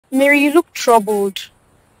Mary, you look troubled.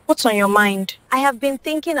 What's on your mind? I have been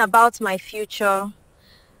thinking about my future.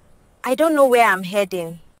 I don't know where I'm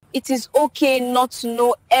heading. It is okay not to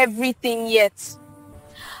know everything yet.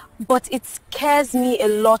 But it scares me a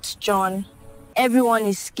lot, John. Everyone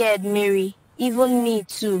is scared, Mary. Even me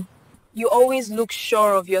too. You always look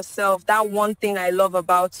sure of yourself. That one thing I love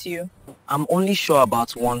about you. I'm only sure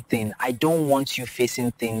about one thing. I don't want you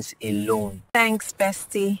facing things alone. Thanks,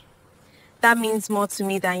 bestie. That means more to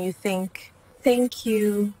me than you think. Thank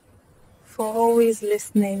you for always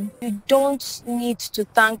listening. You don't need to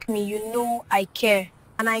thank me. You know I care.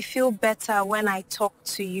 And I feel better when I talk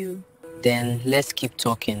to you. Then let's keep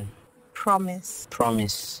talking. Promise.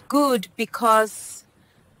 Promise. Good, because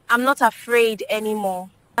I'm not afraid anymore.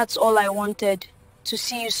 That's all I wanted. To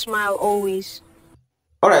see you smile always.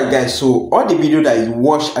 Alright guys, so all the video that you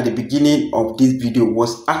watched at the beginning of this video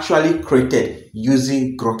was actually created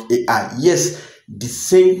using Grok AI. Yes, the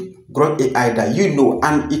same Grok AI that you know,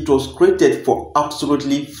 and it was created for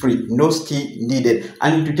absolutely free, no skill needed.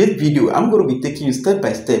 And in today's video, I'm going to be taking you step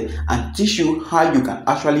by step and teach you how you can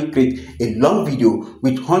actually create a long video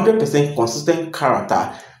with 100% consistent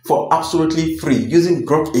character for absolutely free using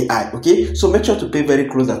Grok AI. Okay, so make sure to pay very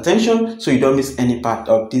close attention so you don't miss any part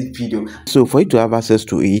of this video. So for you to have access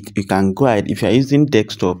to it, you can go ahead. If you're using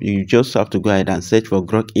desktop, you just have to go ahead and search for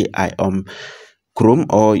Grok AI on Chrome,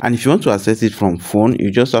 and if you want to access it from phone, you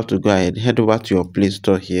just have to go ahead, head over to your Play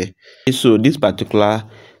Store here. So this particular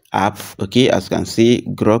app, okay, as you can see,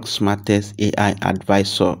 Grok Smartest AI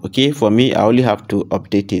Advisor. Okay, for me, I only have to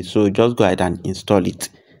update it, so just go ahead and install it.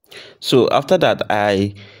 So after that,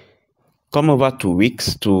 I come over to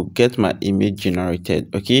Wix to get my image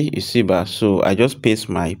generated. Okay, you see, but so I just paste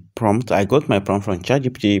my prompt. I got my prompt from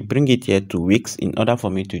ChatGPT, bring it here to Wix in order for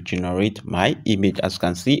me to generate my image. As you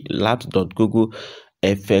can see,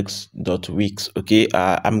 labs.googlefx.wix. Okay,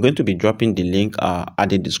 I'm going to be dropping the link at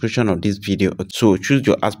the description of this video. So choose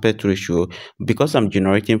your aspect ratio. Because I'm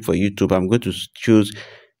generating for YouTube, I'm going to choose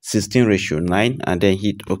 16:9 and then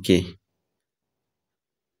hit OK.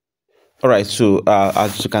 All right, so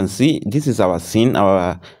as you can see, this is our scene.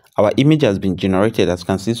 Our image has been generated, as you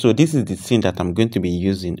can see. So this is the scene that I'm going to be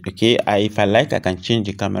using. Okay, if I like, I can change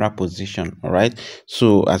the camera position. All right,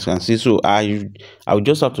 so as you can see, so I will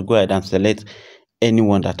just have to go ahead and select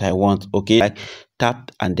anyone that I want. Okay, like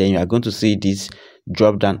tap, and then you are going to see this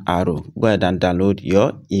drop down arrow. Go ahead and download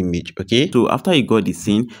your image. Okay, so after you got the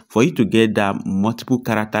scene, for you to get that multiple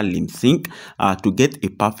character lip sync, to get a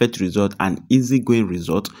perfect result and easy going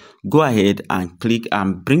result, go ahead and click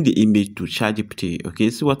and bring the image to ChatGPT.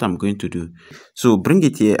 Okay, see what I'm going to do. So bring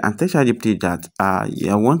it here and tell ChatGPT that I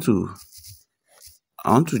want to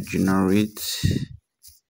generate.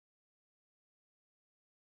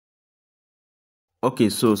 Okay,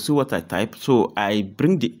 so see what I type. So I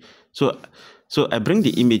bring the I bring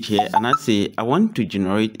the image here and I say I want to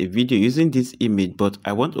generate a video using this image, but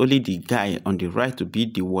I want only the guy on the right to be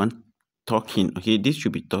the one talking. Okay, this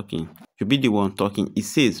should be talking. Should be the one talking. It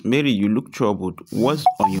says, Mary, you look troubled. What's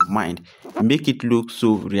on your mind? Make it look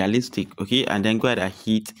so realistic. Okay, and then go ahead and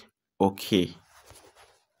hit OK.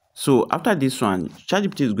 So after this one,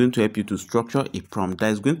 ChatGPT is going to help you to structure a prompt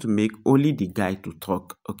that is going to make only the guy to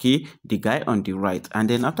talk, okay, the guy on the right. And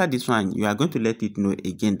then after this one, you are going to let it know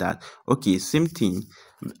again that, okay, same thing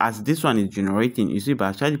as this one is generating. You see,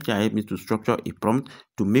 but ChatGPT helped me to structure a prompt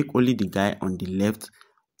to make only the guy on the left,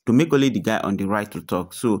 to make only the guy on the right to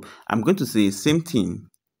talk. So I'm going to say same thing,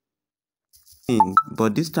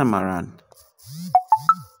 but this time around,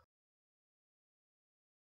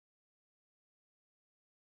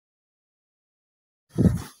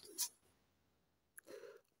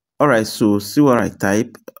 all right, so see what I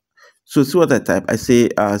type. So see what I type. I say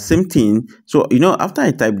same thing. So you know, after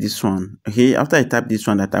I type this one, okay, after I type this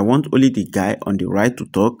one that I want only the guy on the right to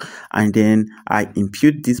talk, and then I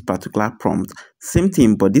impute this particular prompt, same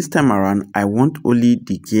thing, but this time around I want only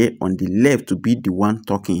the guy on the left to be the one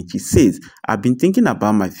talking. She says, I've been thinking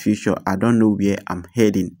about my future. I don't know where I'm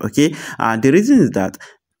heading. Okay, the reason is that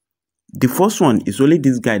the first one is only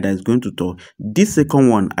this guy that is going to talk. This second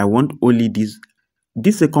one, I want only this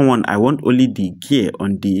second one, I want only the gear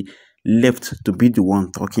on the left to be the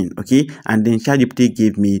one talking. Okay, and then ChatGPT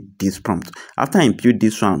gave me this prompt. After I impute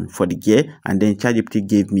this one for the gear, and then ChatGPT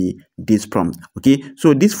gave me this prompt. Okay,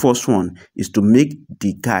 so this first one is to make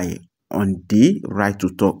the guy on the right to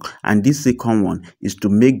talk, and this second one is to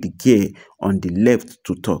make the gear on the left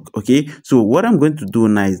to talk. Okay, so what I'm going to do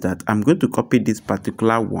now is that I'm going to copy this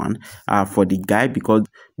particular one for the guy, because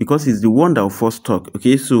he's the one that will first talk.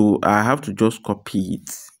 Okay, so I have to just copy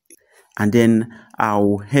it. and then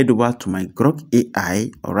I'll head over to my Grok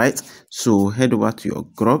AI. All right, so head over to your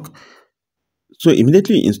Grok. So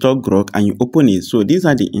immediately you install Grok and you open it. So these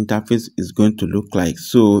are the interface is going to look like.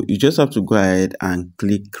 So you just have to go ahead and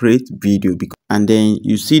click create video, and then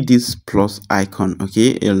you see this plus icon.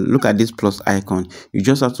 Okay, look at this plus icon. You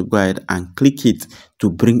just have to go ahead and click it to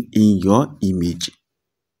bring in your image.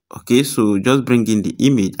 Okay, so just bring in the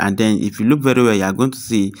image, and then if you look very well, you are going to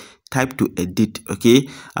see type to edit. Okay,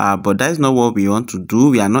 but that's not what we want to do.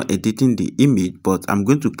 We are not editing the image, but I'm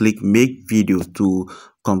going to click make video to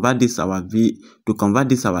convert this our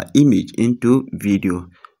image into video,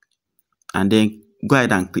 and then go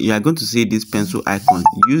ahead and you are going to see this pencil icon.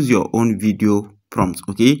 Use your own video prompt.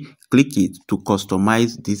 Okay, click it to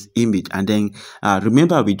customize this image, and then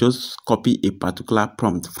remember we just copy a particular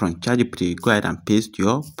prompt from ChatGPT. Go ahead and paste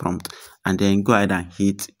your prompt, and then go ahead and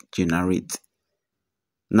hit generate.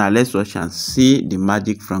 Now let's watch and see the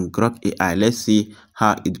magic from Grok AI. Let's see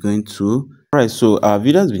how it's going to. Alright, so our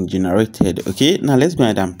video has been generated. Okay, now let's go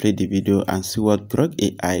ahead and play the video and see what Grok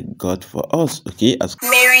AI got for us. Okay,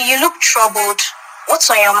 Mary, you look troubled. What's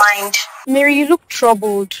on your mind? Mary, you look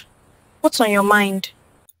troubled. What's on your mind?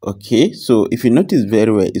 Okay, so if you notice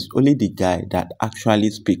very well, it's only the guy that actually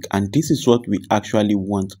speak, and this is what we actually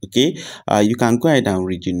want. Okay, you can go ahead and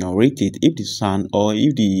regenerate it if the sound or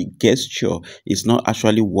if the gesture is not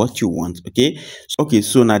actually what you want. Okay,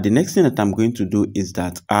 so now the next thing that I'm going to do is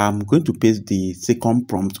that I'm going to paste the second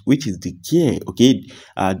prompt, which is the gear. Okay,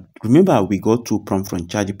 remember we got two prompts from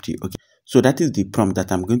ChatGPT. Okay, so that is the prompt that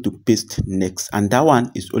I'm going to paste next, and that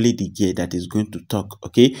one is only the gear that is going to talk.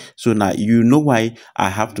 Okay, so now you know why I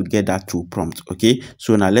have to get that two prompt. Okay,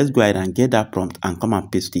 so now let's go ahead and get that prompt and come and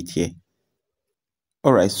paste it here.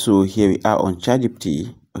 All right, so here we are on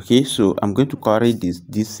ChatGPT. Okay, so I'm going to carry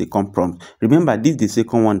this second prompt. Remember, this is the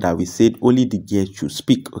second one that we said only the gear should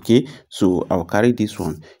speak. Okay, so I'll carry this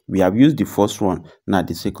one. We have used the first one. Now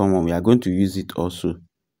the second one, we are going to use it also.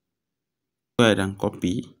 Go ahead and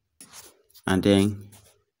copy, and then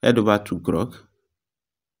head over to Grok.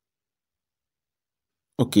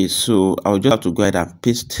 Okay, so I'll just have to go ahead and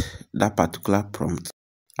paste that particular prompt.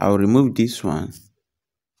 I'll remove this one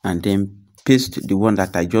and then paste the one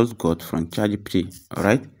that I just got from ChatGPT. All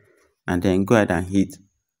right, and then go ahead and hit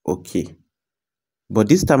OK. But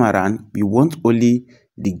this time around, we want only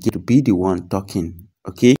the gear to be the one talking.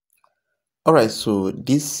 Okay. All right, so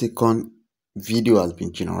this second video has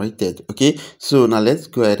been generated. Okay, so now let's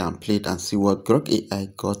go ahead and play it and see what Grok AI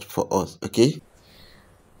got for us. Okay,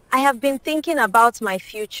 I have been thinking about my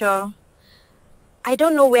future. I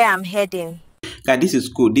don't know where I'm heading. guys, this is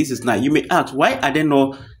cool. This is nice. You may ask, why are they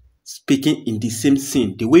not speaking in the same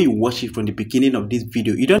scene the way you watch it from the beginning of this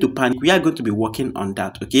video? You don't have to panic. We are going to be working on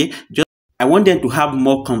that. Okay, I want them to have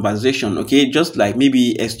more conversation. Okay, just like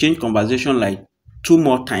maybe exchange conversation like 2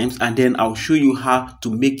 more times, and then I'll show you how to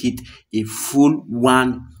make it a full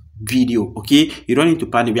one video. Okay, you don't need to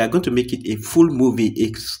panic. We are going to make it a full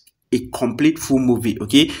movie, a complete full movie.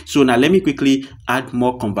 Okay, so now let me quickly add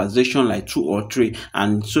more conversation like 2 or 3,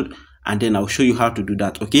 and then I'll show you how to do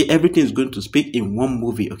that. Okay, everything is going to speak in one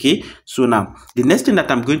movie. Okay, so now the next thing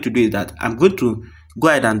that I'm going to do is that I'm going to go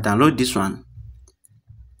ahead and download this one.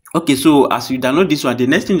 Okay, so as you download this one, the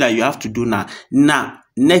next thing that you have to do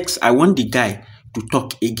next, I want the guy to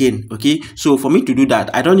talk again. Okay, so for me to do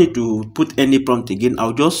that, I don't need to put any prompt again.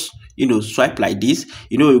 I'll just swipe like this.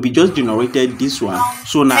 We just generated this one.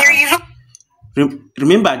 So now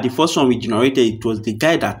remember the first one we generated, it was the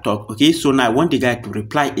guy that talked. Okay, so now I want the guy to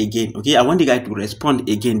reply again. Okay, I want the guy to respond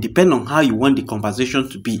again, depending on how you want the conversation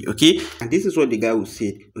to be. Okay, and this is what the guy will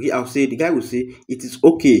say. Okay, the guy will say, it is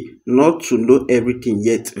okay not to know everything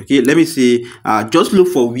yet. Okay, let me say, just look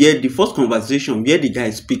for where the first conversation, where the guy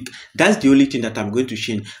speak. That's the only thing that I'm going to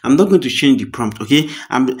change. I'm not going to change the prompt. Okay,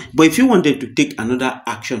 but if you want them to take another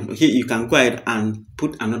action, okay, you can go ahead and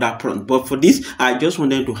put another prompt. But for this, I just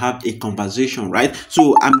want them to have a conversation, right?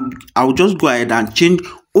 So I'll just go ahead and change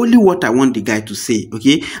only what I want the guy to say.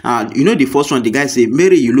 Okay, the first one, the guy say,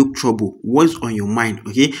 Mary, you look trouble, what's on your mind?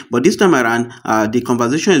 Okay, but this time around, the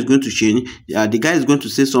conversation is going to change. The guy is going to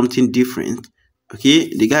say something different. Okay,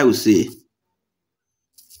 the guy will say,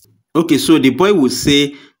 okay, so the boy will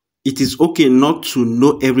say, it is okay not to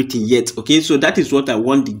know everything yet. Okay, so that is what I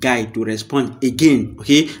want the guy to respond again.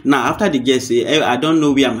 Okay, now after the guy say, hey, I don't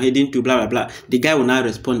know where I'm heading to, blah blah blah, the guy will now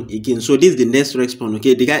respond again. So this is the next response.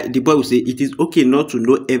 Okay, the boy will say, it is okay not to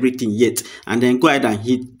know everything yet, and then go ahead and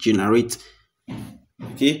hit generate.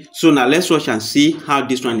 Okay, so now let's watch and see how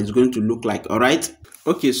this one is going to look like. All right,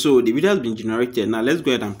 okay, so the video has been generated. Now let's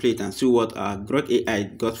go ahead and play it and see what Grok AI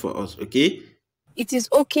got for us. Okay, it is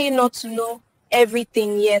okay not to know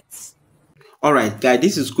everything yet. All right, guys,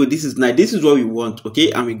 this is good. This is nice. This is what we want,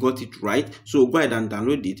 okay? And we got it right. So go ahead and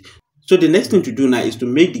download it. So the next thing to do now is to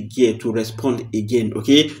make the gear to respond again,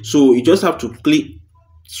 okay? So you just have to click,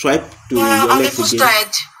 swipe to your left again.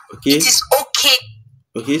 Okay. It is okay.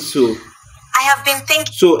 Okay, so I have been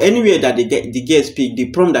thinking. So anywhere that the gear speak,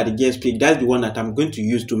 the prompt that the gear speak, that's the one that I'm going to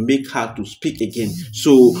use to make her to speak again.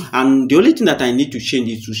 So, and the only thing that I need to change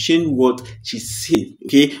is to change what she said.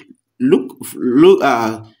 Okay, look,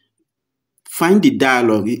 find the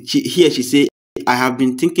dialogue. She say, I have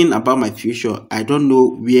been thinking about my future. I don't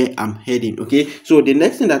know where I'm heading. Okay, so the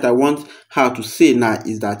next thing that I want her to say now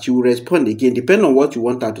is that you respond again, depending on what you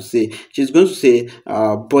want her to say. She's going to say,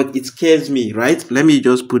 but it scares me, right? Let me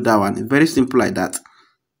just put that one. It's very simple like that.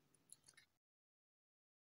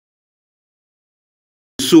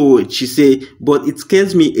 So she say, but it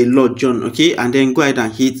scares me a lot, John. Okay, and then go ahead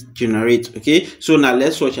and hit generate. Okay, so now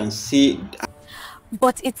let's watch and see.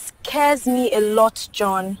 But it scares me a lot,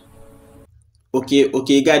 John.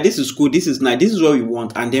 Okay, guys, this is cool. This is nice. This is what we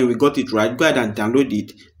want, and then we got it right. Go ahead and download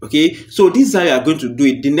it. Okay, so this is how you are going to do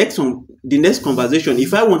it. The next conversation,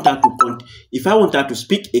 if I want her to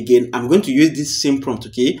speak again, I'm going to use this same prompt.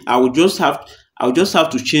 Okay, I'll just have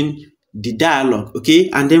to change the dialogue. Okay,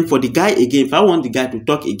 and then for the guy again, if I want the guy to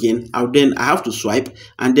talk again, I have to swipe,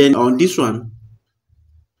 and then on this one,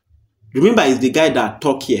 remember, it's the guy that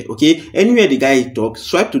talk here. Okay, anywhere the guy talks,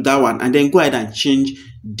 swipe to that one, and then go ahead and change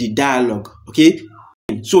the dialogue. Okay,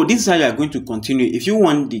 so this is how you are going to continue. If you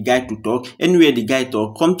want the guy to talk, anywhere the guy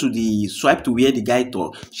talk, come to the swipe to where the guy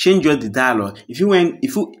talk, change just the dialogue. If you want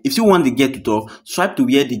the girl to talk, swipe to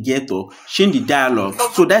where the girl talk, change the dialogue.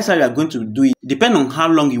 So that's how you are going to do it. Depend on how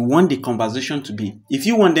long you want the conversation to be. If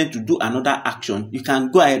you want them to do another action, you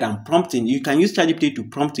can go ahead and prompt it. You can use ChatGPT to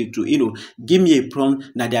prompt it to, give me a prompt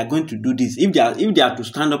that they are going to do this. If they are to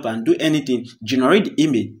stand up and do anything, generate the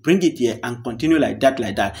image, bring it here, and continue like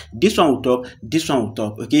that. This one will talk, this one will talk.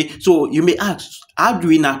 Okay, so you may ask, how do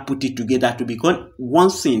we now put it together to become one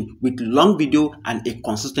scene with long video and a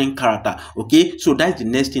consistent character? Okay, so that's the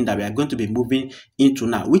next thing that we are going to be moving into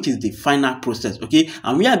now, which is the final process. Okay,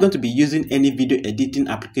 and we are going to be using any video editing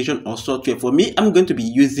application or software. For me, I'm going to be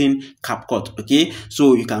using CapCut. Okay,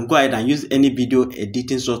 so you can go ahead and use any video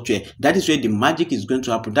editing software. That is where the magic is going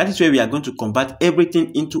to happen. That is where we are going to convert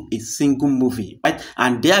everything into a single movie, right?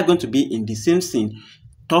 And they are going to be in the same scene,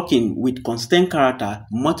 talking with constant character,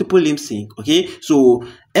 multiple lip sync. Okay, so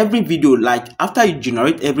every video, like after you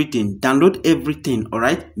generate everything, download everything. All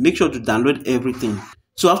right, make sure to download everything.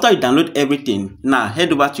 So after you download everything, now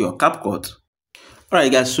head over to your CapCut. All right,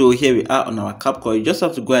 guys, so here we are on our CapCut. You just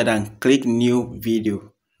have to go ahead and click new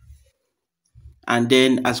video, and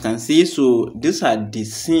then as you can see, so these are the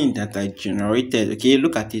scenes that I generated. Okay,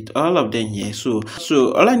 look at it, all of them here. So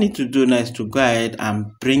all I need to do now is to go ahead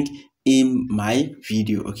and bring in my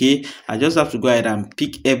video. Okay, I just have to go ahead and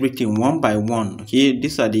pick everything one by one. Okay,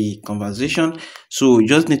 these are the conversation, so you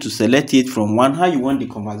just need to select it from one how you want the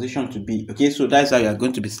conversation to be. Okay, so that's how you are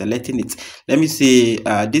going to be selecting it. Let me say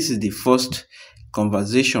this is the first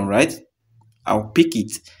conversation, right? I'll pick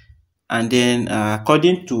it, and then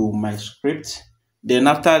according to my script, then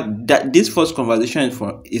after that, this first conversation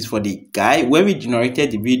is for the guy when we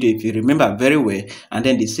generated the video, if you remember very well, and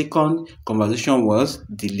then the second conversation was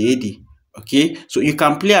the lady. Okay, so you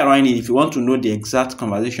can play around it. If you want to know the exact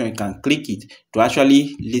conversation, you can click it to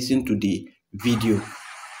actually listen to the video.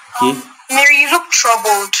 Okay, Mary, you look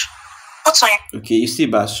troubled. What's on your... Okay, you see,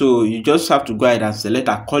 but so you just have to go ahead and select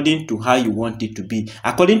according to how you want it to be,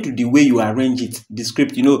 according to the way you arrange it, the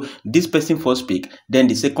script. This person first speak, then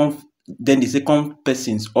the second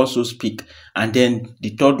persons also speak, and then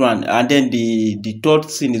the third one, and then the third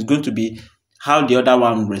scene is going to be how the other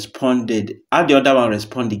one responded,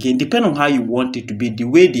 again, depending on how you want it to be, the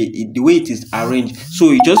way it is arranged.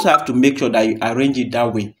 So you just have to make sure that you arrange it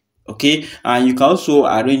that way. Okay, and you can also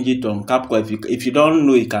arrange it on CapCut. If you don't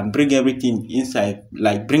know, you can bring everything inside,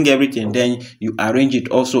 like bring everything, then you arrange it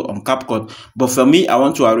also on CapCut. But for me, I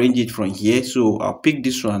want to arrange it from here, so I'll pick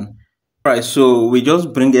this one. All right, so we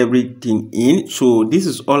just bring everything in. So this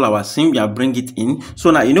is all our scene. We are bring it in.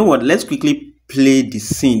 So now, you know what, let's quickly play the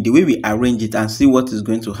scene the way we arrange it and see what is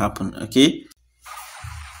going to happen. Okay,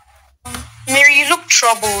 Mary, you look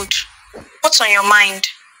troubled. What's on your mind?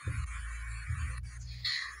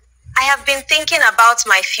 I have been thinking about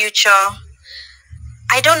my future.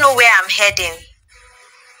 I don't know where I'm heading.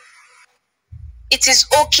 It is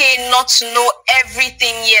okay not to know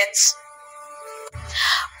everything yet.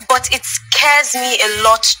 But it scares me a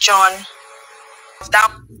lot, John.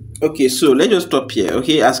 Okay, so let's just stop here.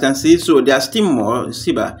 Okay, as you can see, so there's still more.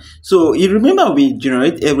 See, so you remember we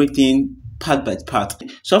generate everything part by part.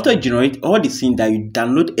 So after you generate all the scene, that you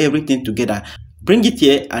download everything together, bring it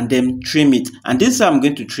here and then trim it. And this is how I'm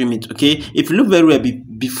going to trim it. Okay, if you look very well,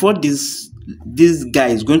 before this guy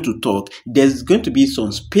is going to talk, there's going to be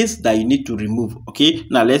some space that you need to remove. Okay,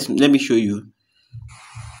 now let me show you.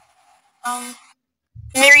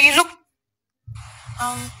 Mary, you look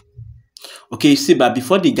okay, you see, but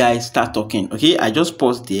before the guy start talking, okay, I just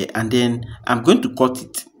pause there and then I'm going to cut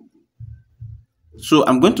it. So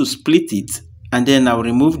I'm going to split it and then I'll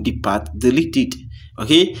remove the part, delete it.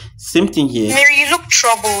 Okay, same thing here. Mary, you look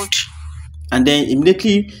troubled. And then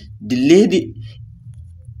immediately the lady.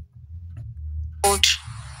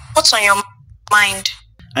 What's on your mind?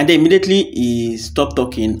 And then immediately he stopped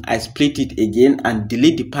talking. I split it again and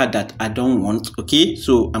delete the part that I don't want. Okay,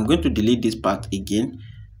 so I'm going to delete this part again.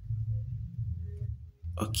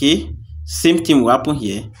 Okay, same thing will happen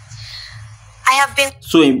here. I have been.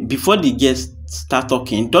 So before the guests start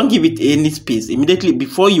talking, don't give it any space. Immediately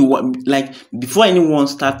before before anyone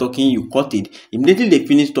start talking, you cut it. Immediately they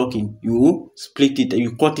finish talking, you split it,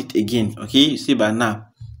 you cut it again. Okay, you see by now.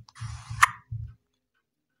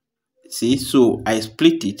 See, so I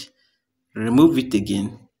split it, remove it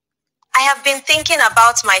again. I have been thinking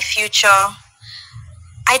about my future.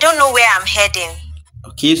 I don't know where I'm heading.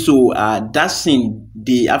 Okay, so that scene,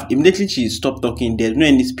 immediately she stopped talking, there's no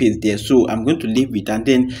any space there, so I'm going to leave it. And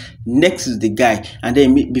then next is the guy, and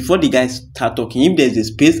then before the guy start talking, if there's a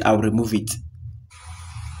space, I'll remove it.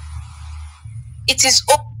 It is.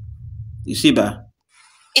 You see, ba?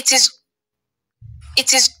 It is.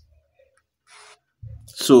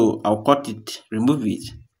 So I'll cut it, remove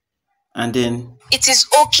it, and then it is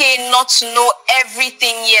okay not to know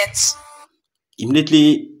everything yet.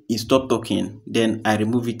 Immediately he stopped talking, then I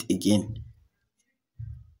remove it again.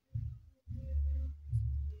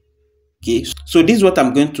 Okay, so this is what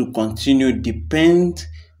I'm going to continue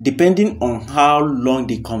depending on how long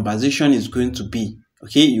the conversation is going to be.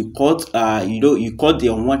 Okay, you cut you cut the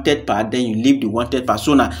unwanted part, then you leave the wanted part.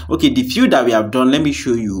 So now, okay, the few that we have done, let me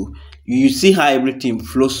show you. You see how everything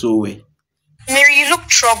flows so well. Mary, you look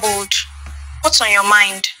troubled. What's on your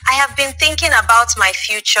mind? I have been thinking about my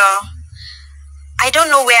future. I don't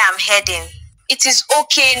know where I'm heading. It is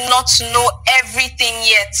okay not to know everything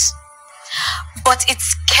yet. But it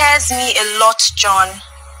scares me a lot, John.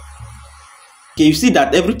 Okay, you see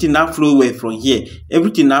that everything now flows well from here.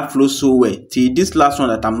 Everything now flows so well till this last one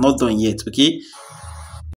that I'm not done yet. Okay.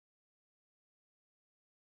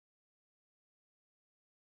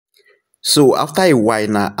 So after a while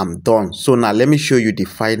now, I'm done. So now let me show you the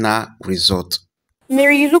final result.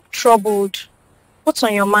 Mary, you look troubled. What's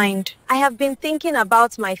on your mind? I have been thinking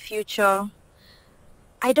about my future.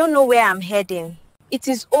 I don't know where I'm heading. It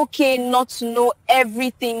is okay not to know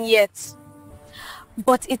everything yet.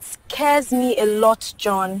 But it scares me a lot,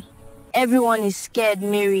 John. Everyone is scared,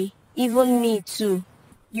 Mary. Even me too.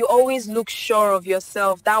 You always look sure of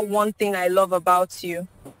yourself. That one thing I love about you.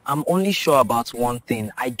 I'm only sure about one thing.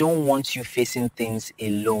 I don't want you facing things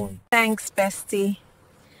alone. Thanks, bestie.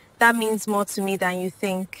 That means more to me than you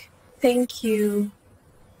think. Thank you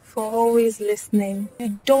for always listening.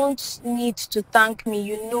 You don't need to thank me.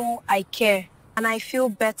 You know I care. And I feel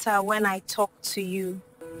better when I talk to you.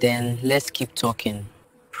 Then let's keep talking.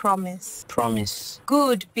 Promise. Promise.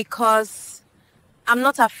 Good, because I'm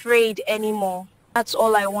not afraid anymore. That's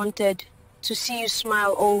all I wanted. To see you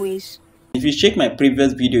smile always. If you check my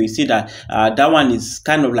previous video, you see that that one is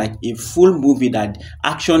kind of like a full movie that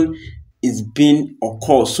action is being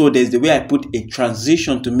occurred. So there's the way I put a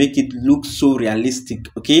transition to make it look so realistic.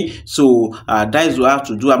 Okay, so that is what I have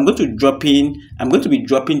to do. I'm going to be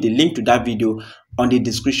dropping the link to that video on the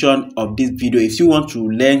description of this video if you want to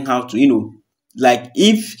learn how to, like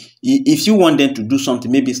if you want them to do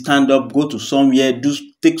something, maybe stand up, go to somewhere,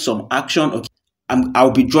 take some action. Okay,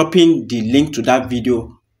 I'll be dropping the link to that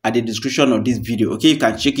video at the description of this video. Okay, you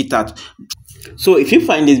can check it out. So if you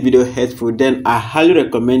find this video helpful, then I highly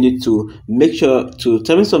recommend you to make sure to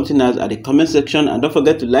tell me something else at the comment section, and don't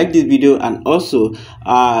forget to like this video. And also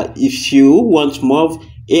if you want more of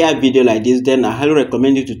AI video like this, then I highly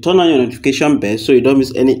recommend you to turn on your notification bell so you don't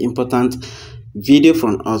miss any important video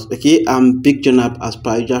from us. Okay, I'm Big Jonab, as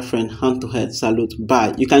per usual, friend, hand to head salute.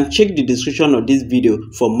 Bye. You can check the description of this video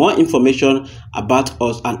for more information about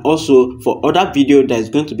us, and also for other video that is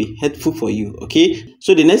going to be helpful for you. Okay,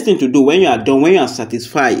 so the next thing to do when you are done, when you are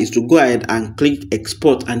satisfied, is to go ahead and click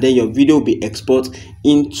export, and then your video will be exported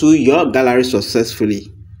into your gallery successfully.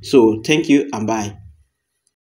 So thank you and bye.